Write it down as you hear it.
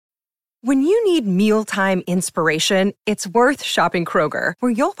When you need mealtime inspiration, it's worth shopping Kroger,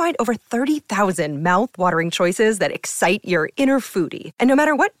 where you'll find over 30,000 mouth-watering choices that excite your inner foodie. And no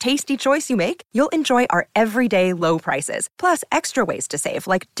matter what tasty choice you make, you'll enjoy our everyday low prices, plus extra ways to save,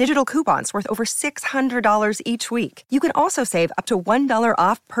 like digital coupons worth over $600 each week. You can also save up to $1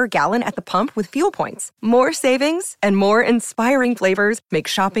 off per gallon at the pump with fuel points. More savings and more inspiring flavors make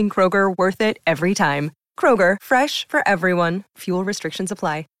shopping Kroger worth it every time. Kroger, fresh for everyone. Fuel restrictions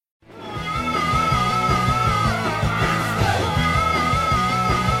apply.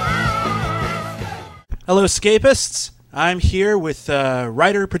 Hello, escapists. I'm here with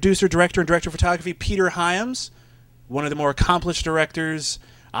writer, producer, director, and director of photography Peter Hyams, one of the more accomplished directors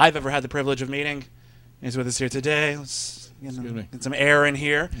I've ever had the privilege of meeting. He's with us here today. Let's get some air in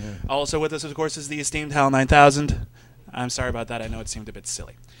here. Yeah. Also with us, of course, is the esteemed Hal 9000. I'm sorry about that. I know it seemed a bit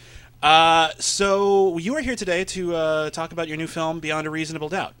silly. So you are here today to talk about your new film, Beyond a Reasonable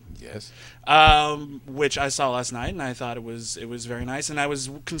Doubt. Yes. Which I saw last night, and I thought it was very nice. And I was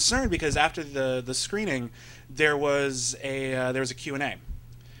concerned because after the screening, there was a Q&A,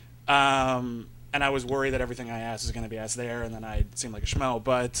 and I was worried that everything I asked was going to be asked there, and then I seemed like a schmo.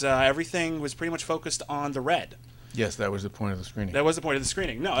 But everything was pretty much focused on the red. Yes, that was the point of the screening. That was the point of the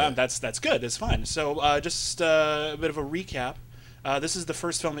screening. No, yeah. That's good. That's fine. So just a bit of a recap. This is the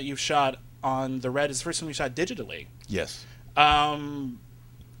first film that you've shot on the red. It's the first film you shot digitally. Yes.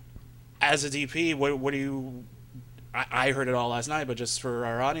 As a DP, what do you? I heard it all last night, but just for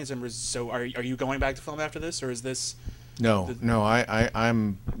our audience members, so are you going back to film after this, or is this? No.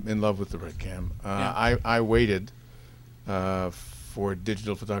 I'm in love with the red cam. Yeah. I waited for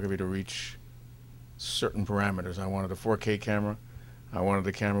digital photography to reach certain parameters. I wanted a 4K camera. I wanted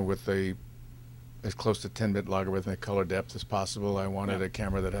a camera with as close to 10-bit logarithmic color depth as possible. I wanted a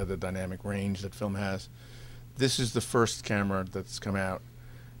camera that had the dynamic range that film has. This is the first camera that's come out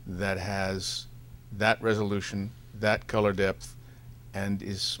that has that resolution, that color depth, and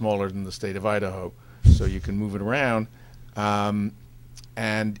is smaller than the state of Idaho, so you can move it around.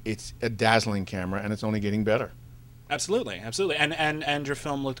 And it's a dazzling camera, and it's only getting better. Absolutely. And your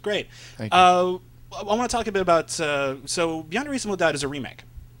film looked great. Thank you. I want to talk a bit about so Beyond a Reasonable Doubt is a remake.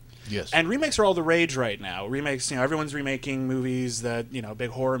 Yes. And remakes are all the rage right now. Remakes, everyone's remaking movies that, big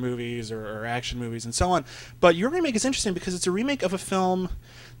horror movies or action movies and so on. But your remake is interesting because it's a remake of a film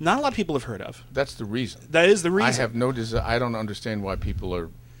not a lot of people have heard of. That's the reason. That is the reason. I have no desire. I don't understand why people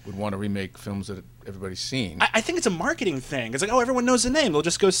would want to remake films that everybody's seen. I think it's a marketing thing. It's like, everyone knows the name. They'll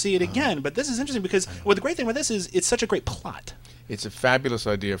just go see it again. But this is interesting because the great thing with this is it's such a great plot. It's a fabulous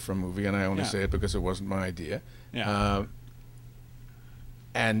idea for a movie, and I only say it because it wasn't my idea. Yeah.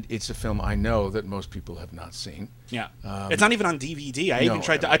 And it's a film I know that most people have not seen. Yeah, it's not even on DVD.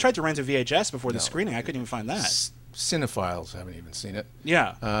 I tried to rent a VHS before the screening. I couldn't even find that. Cinephiles haven't even seen it.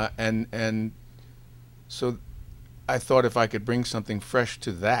 Yeah. And so I thought if I could bring something fresh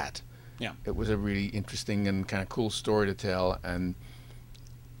to that, it was a really interesting and kind of cool story to tell, and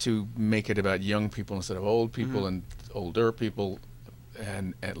to make it about young people instead of old people and older people,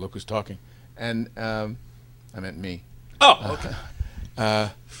 and look who's talking. And I meant me. Oh, okay.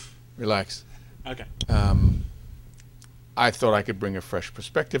 Relax. Okay. I thought I could bring a fresh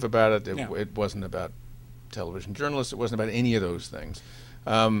perspective about it. It wasn't about television journalists. It wasn't about any of those things.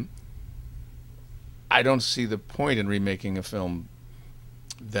 I don't see the point in remaking a film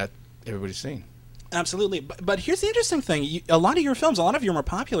that everybody's seen. Absolutely. But here's the interesting thing. A lot of your films, a lot of your more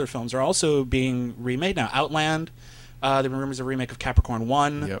popular films are also being remade now. Outland, there have been rumors of a remake of Capricorn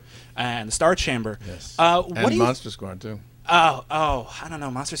 1 and The Star Chamber. Yes. And Monster Squad, too. Oh, I don't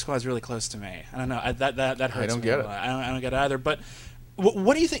know. Monster Squad is really close to me. I don't know. That hurts me. I don't get it. I don't get it either. But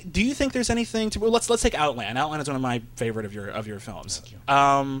what do you think? Do you think there's anything to? Well, let's take Outland. Outland is one of my favorite of your films. Thank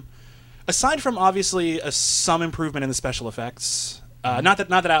you. Aside from obviously some improvement in the special effects, not that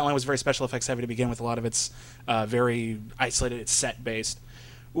Outland was very special effects heavy to begin with. A lot of it's very isolated. It's set based.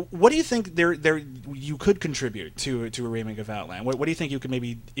 What do you think you could contribute to a remake of Outland? What do you think you could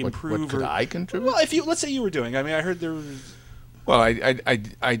maybe improve? What could I contribute? Well, let's say you were doing. I mean, I heard there was. Well,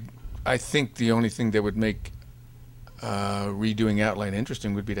 I think the only thing that would make redoing Outland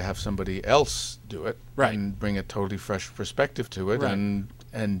interesting would be to have somebody else do it, right, and bring a totally fresh perspective to it, right,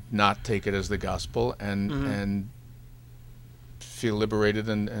 and not take it as the gospel, and feel liberated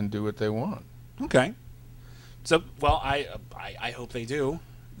and do what they want. Okay. So, well, I hope they do.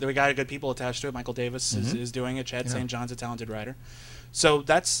 We got good people attached to it. Michael Davis is doing it. Chad St. John's a talented writer. So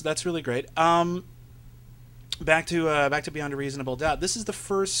that's really great. Back to Beyond a Reasonable Doubt. This is the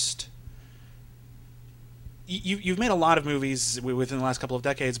first. You've made a lot of movies within the last couple of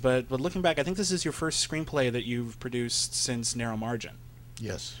decades, but looking back, I think this is your first screenplay that you've produced since Narrow Margin.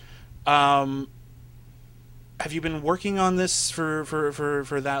 Yes. Have you been working on this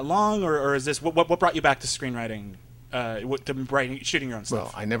for that long, or is this what brought you back to screenwriting? Shooting your own stuff?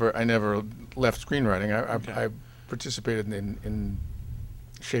 Well, I never left screenwriting. Okay. I participated in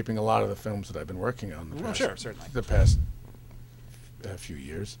shaping a lot of the films that I've been working on certainly. the past few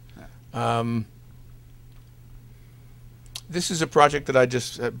years. Yeah. This is a project that I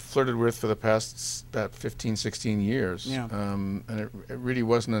just flirted with for the past about 15, 16 years. Yeah. And it really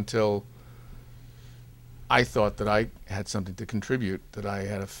wasn't until I thought that I had something to contribute, that I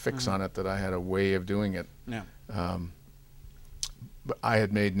had a fix on it, that I had a way of doing it. Yeah. But I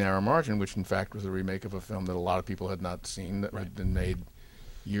had made Narrow Margin, which in fact was a remake of a film that a lot of people had not seen, that had been made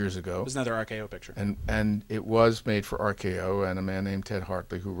years ago. It was another RKO picture. And it was made for RKO, and a man named Ted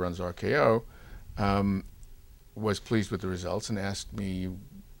Hartley, who runs RKO, was pleased with the results and asked me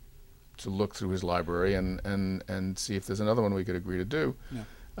to look through his library and see if there's another one we could agree to do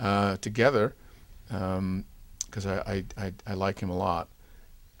together, because I like him a lot.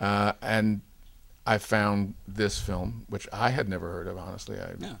 And I found this film, which I had never heard of, honestly.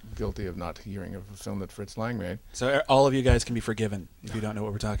 I'm guilty of not hearing of a film that Fritz Lang made. So all of you guys can be forgiven if you don't know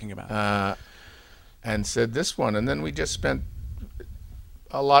what we're talking about. And said this one, and then we just spent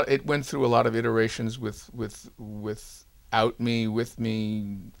a lot. It went through a lot of iterations without me, with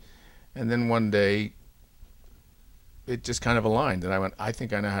me, and then one day it just kind of aligned, and I went, I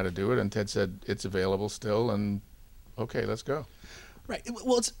think I know how to do it. And Ted said it's available still, and okay, let's go. Right.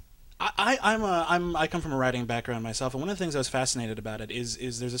 Well, it's. I come from a writing background myself, and one of the things I was fascinated about it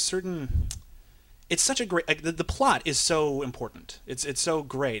is there's a certain. It's such a great. The plot is so important. It's so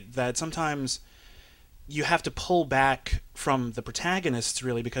great that sometimes you have to pull back from the protagonists,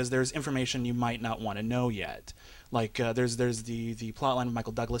 really, because there's information you might not want to know yet. Like there's the plot line of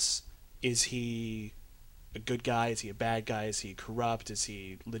Michael Douglas. Is he a good guy? Is he a bad guy? Is he corrupt? Is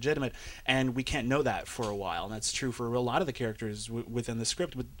he legitimate? And we can't know that for a while. And that's true for a lot of the characters within the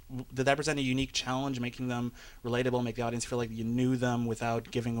script. Did that present a unique challenge, making them relatable, make the audience feel like you knew them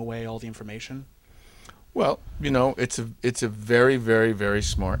without giving away all the information? Well, it's a very, very, very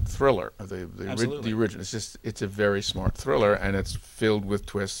smart thriller. The original. It's a very smart thriller, and it's filled with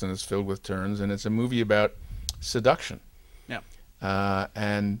twists and it's filled with turns, and it's a movie about seduction. Yeah.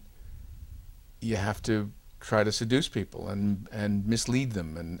 And you have to try to seduce people and mislead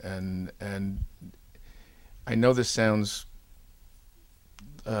them, and I know this sounds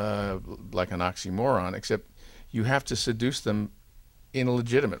like an oxymoron, except you have to seduce them in a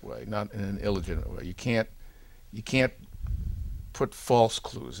legitimate way, not in an illegitimate way. You can't put false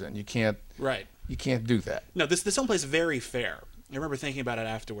clues in. You can't do that. No, this film plays very fair. I remember thinking about it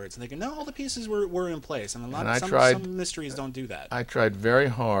afterwards and thinking, no, all the pieces were in place, and some mysteries don't do that. I tried very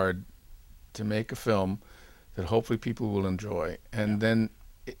hard to make a film that hopefully people will enjoy, and then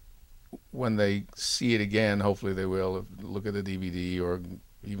when they see it again, hopefully they will look at the DVD or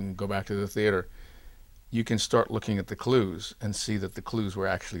even go back to the theater. You can start looking at the clues and see that the clues were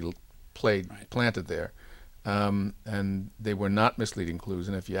actually planted there, and they were not misleading clues.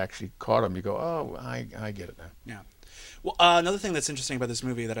 And if you actually caught them, you go, "Oh, I get it now." Yeah. Well, another thing that's interesting about this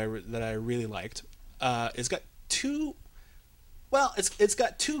movie that I really liked, it's got two. Well, it's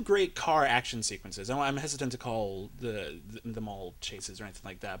got two great car action sequences. I'm hesitant to call them all chases or anything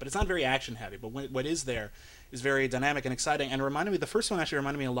like that, but it's not very action heavy. But what is there is very dynamic and exciting, and the first one actually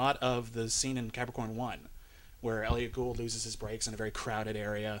reminded me a lot of the scene in Capricorn 1, where Elliot Gould loses his brakes in a very crowded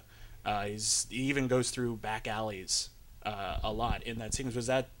area. He even goes through back alleys a lot in that sequence. Was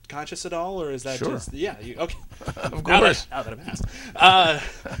that conscious at all, or is that sure? Just okay? Of course. Now that I've asked,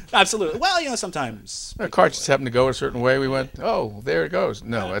 absolutely. Well, sometimes a car just happened to go a certain way. We went, oh, there it goes.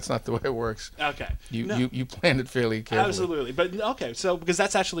 No, that's not the way it works. Okay. You planned it fairly carefully. Absolutely, but okay. So because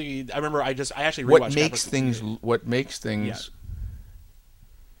that's actually, I remember I actually rewatched what makes things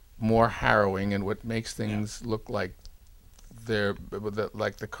more harrowing, and what makes things look like the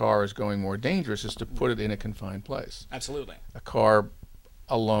car is going more dangerous, is to put it in a confined place. Absolutely. A car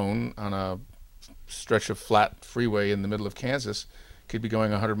alone on a stretch of flat freeway in the middle of Kansas could be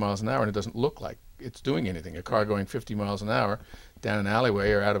going 100 miles an hour, and it doesn't look like it's doing anything. A car going 50 miles an hour down an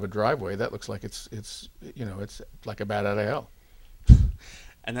alleyway or out of a driveway, that looks like it's like a bat out of hell.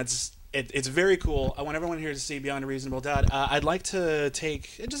 And it's very cool. I want everyone here to see Beyond a Reasonable Doubt. I'd like to take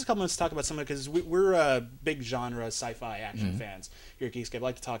just a couple minutes to talk about some of it, because we're big genre sci-fi action fans here at Geekscape. I'd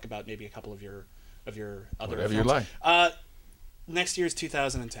like to talk about maybe a couple of your other whatever films. you like. Next year's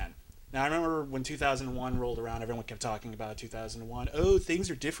 2010. Now, I remember when 2001 rolled around, everyone kept talking about 2001. Oh, things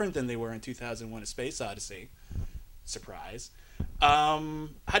are different than they were in 2001: A Space Odyssey. Surprise. How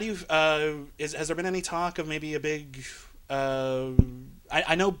do you? Has there been any talk of maybe a big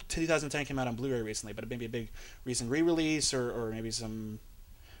I know 2010 came out on Blu-ray recently, but maybe a big recent re-release or maybe some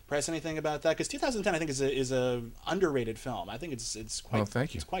press, anything about that? Because 2010 I think is a underrated film. I think it's quite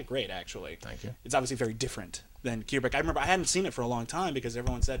thank you. It's quite great, actually. Thank you. It's obviously very different than Kubrick. I remember I hadn't seen it for a long time because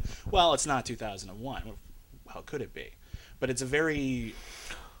everyone said, well, it's not 2001. Well, how could it be? But it's a very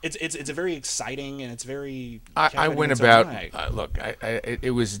exciting, and it's very. I went about. Look,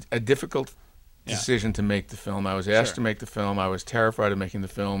 it was a difficult decision to make the film. I was asked to make the film. I was terrified of making the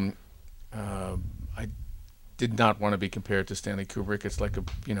film. I did not want to be compared to Stanley Kubrick. It's like a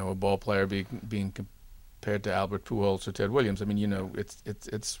ball player being compared to Albert Pujols or Ted Williams. I mean,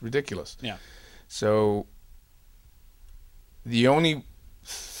 it's ridiculous. Yeah. So the only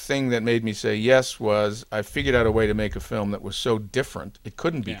thing that made me say yes was I figured out a way to make a film that was so different it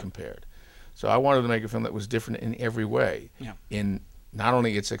couldn't be compared. So I wanted to make a film that was different in every way. Yeah. In not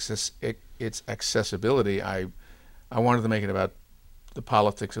only its accessibility, I wanted to make it about the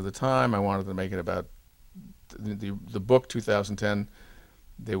politics of the time. I wanted to make it about the book 2010.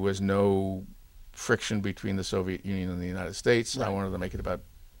 There was no friction between the Soviet Union and the United States. Right. I wanted to make it about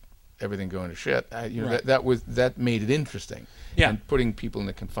everything going to shit. That made it interesting. Yeah. And putting people in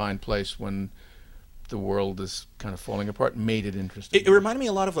a confined place when the world is kind of falling apart made it interesting. It reminded me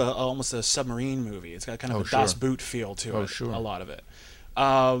a lot of almost a submarine movie. It's got kind of a Das Boot feel to it. Sure. A lot of it.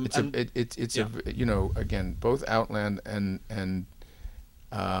 Again, both Outland and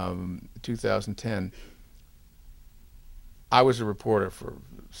 2010. I was a reporter for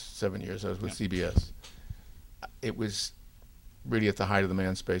 7 years. I was with CBS. It was really at the height of the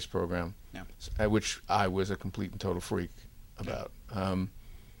manned space program, which I was a complete and total freak about.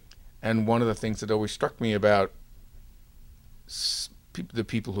 And one of the things that always struck me about the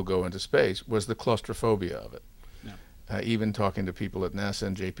people who go into space was the claustrophobia of it. Yeah. Even talking to people at NASA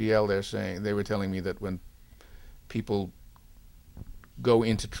and JPL, they were telling me that when people go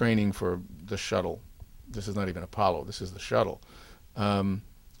into training for the shuttle, this is not even Apollo, this is the shuttle,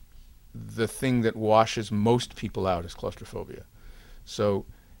 the thing that washes most people out is claustrophobia. So,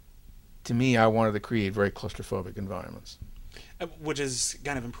 to me, I wanted to create very claustrophobic environments. Which is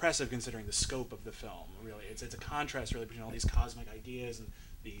kind of impressive considering the scope of the film, really. It's a contrast, really, between all these cosmic ideas and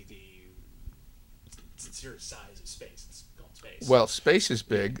the sheer size of space. It's called space. Well, space is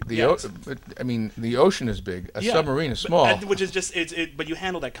big. The ocean is big. A submarine is small. Which is just but you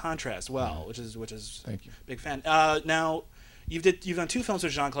handle that contrast well, which is Thank you. Big fan. Now, you've done 2 films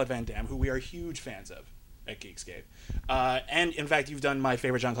with Jean-Claude Van Damme, who we are huge fans of at Geekscape, and in fact, you've done my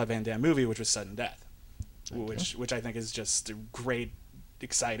favorite Jean-Claude Van Damme movie, which was Sudden Death, which I think is just great,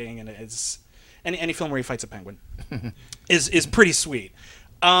 exciting, and it's any film where he fights a penguin is pretty sweet.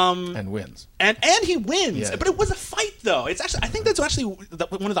 And wins. And he wins. Yeah. But it was a fight, though. It's actually, I think that's actually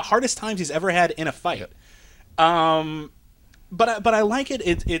one of the hardest times he's ever had in a fight. Yep. But I like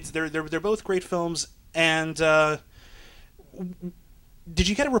it. They're both great films. And did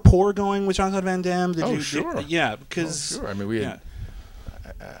you get a rapport going with Jean-Claude Van Damme? Sure. Because sure. I mean,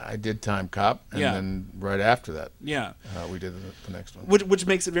 I did Time Cop, and then right after that, we did the next one. Which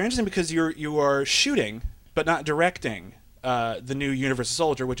makes it very interesting because you are shooting but not directing the new Universal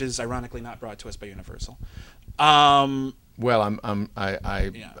Soldier, which is ironically not brought to us by Universal. Well,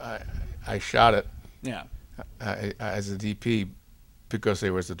 I shot it. Yeah. As a DP, because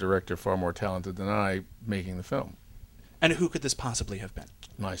there was a director far more talented than I making the film. And who could this possibly have been?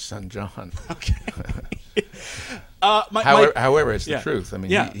 My son John. Okay. However, it's the truth. I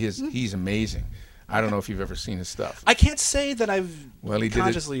mean, he's amazing. I don't know if you've ever seen his stuff. I can't say that I've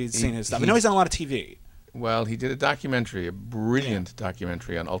consciously seen his stuff. I know he's done a lot of TV. Well, he did a brilliant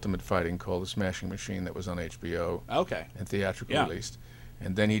documentary on Ultimate Fighting called The Smashing Machine that was on HBO. Okay. And theatrically released.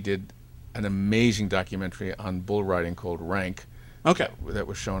 And then he did an amazing documentary on bull riding called Rank. Okay. That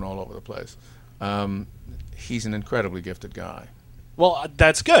was shown all over the place. He's an incredibly gifted guy. Well,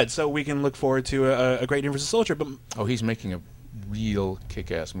 that's good. So we can look forward to a great Universal Soldier. But he's making a real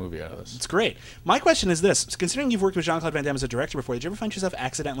kick-ass movie out of this. It's great. My question is this. Considering you've worked with Jean-Claude Van Damme as a director before, did you ever find yourself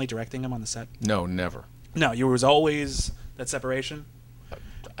accidentally directing him on the set? No, never. No, you was always that separation?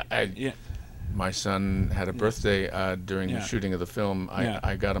 My son had a birthday during the shooting of the film.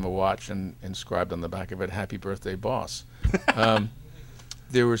 I got him a watch and inscribed on the back of it, "Happy Birthday, Boss."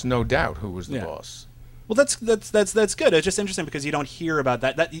 There was no doubt who was the boss. Well, that's good. It's just interesting because you don't hear about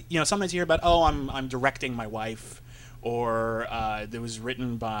that. Sometimes you hear about, I'm directing my wife, or it was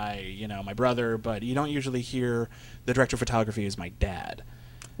written by my brother, but you don't usually hear the director of photography is my dad.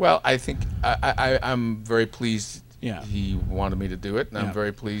 Well, I think I'm very pleased he wanted me to do it, and I'm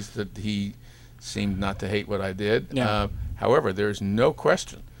very pleased that he seemed not to hate what I did. Yeah. However, there's no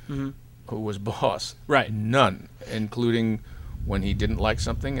question who was boss. Right. None, including when he didn't like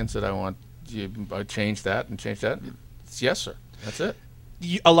something and said, I want you change that and change that. It's yes, sir. That's it.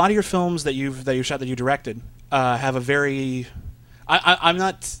 A lot of your films that you've shot, that you directed, have a very... I'm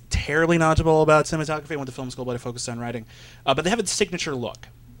not terribly knowledgeable about cinematography. I went to film school, but I focused on writing. But they have a signature look.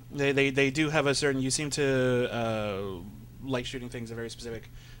 They do have a certain... You seem to like shooting things a very specific...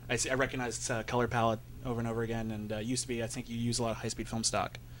 I recognize color palette over and over again, and used to be, I think you use a lot of high-speed film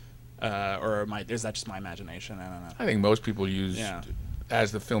stock. Is that just my imagination? I don't know. I think most people use... Yeah.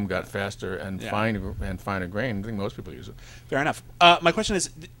 As the film got faster and finer grained, I think most people use it. Fair enough. My question is,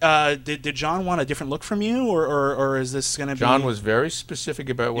 did John want a different look from you, or is this going to be... John was very specific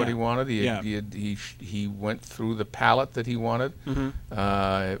about what he wanted. He went through the palette that he wanted.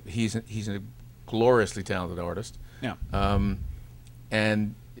 Mm-hmm. He's a gloriously talented artist. Yeah.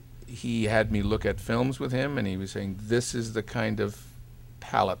 And he had me look at films with him, and he was saying, this is the kind of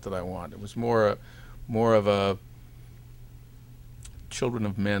palette that I want. It was more of a Children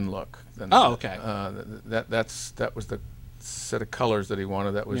of Men look. Okay. That was the set of colors that he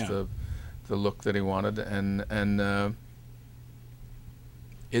wanted. That was the look that he wanted, and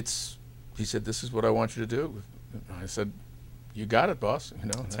he said, this is what I want you to do. I said, you got it, boss.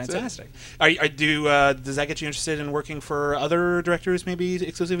 That's fantastic. Does that get you interested in working for other directors, maybe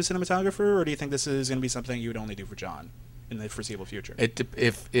exclusive cinematographer, or do you think this is going to be something you would only do for John in the foreseeable future?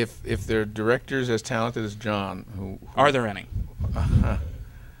 If there are directors as talented as John, who are there any?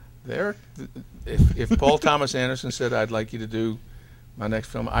 If Paul Thomas Anderson said, I'd like you to do my next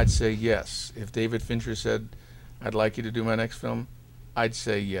film, I'd say yes. If David Fincher said, I'd like you to do my next film, I'd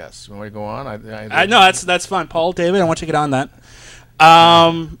say yes. Want me to go on? I know, that's fine. Paul, David, I want you to get on that.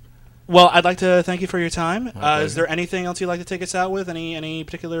 Well, I'd like to thank you for your time. Is there anything else you'd like to take us out with? Any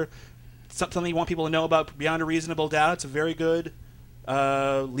particular... something you want people to know about Beyond a Reasonable Doubt? It's a very good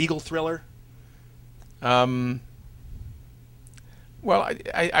legal thriller. Well,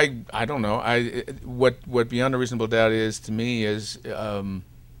 I don't know. What Beyond a Reasonable Doubt is to me is, I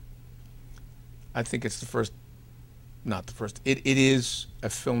think it's not the first. It is a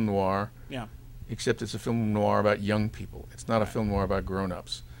film noir. Yeah. Except it's a film noir about young people. It's not a film noir about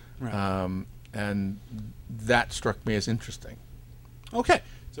grown-ups. Right. And that struck me as interesting. Okay.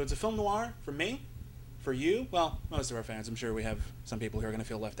 So it's a film noir for me, for you. Well, most of our fans. I'm sure we have some people who are going to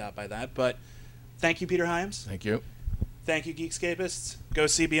feel left out by that. But thank you, Peter Hyams. Thank you. Thank you, Geekscapists. Go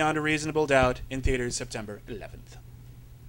see Beyond a Reasonable Doubt in theaters September 11th.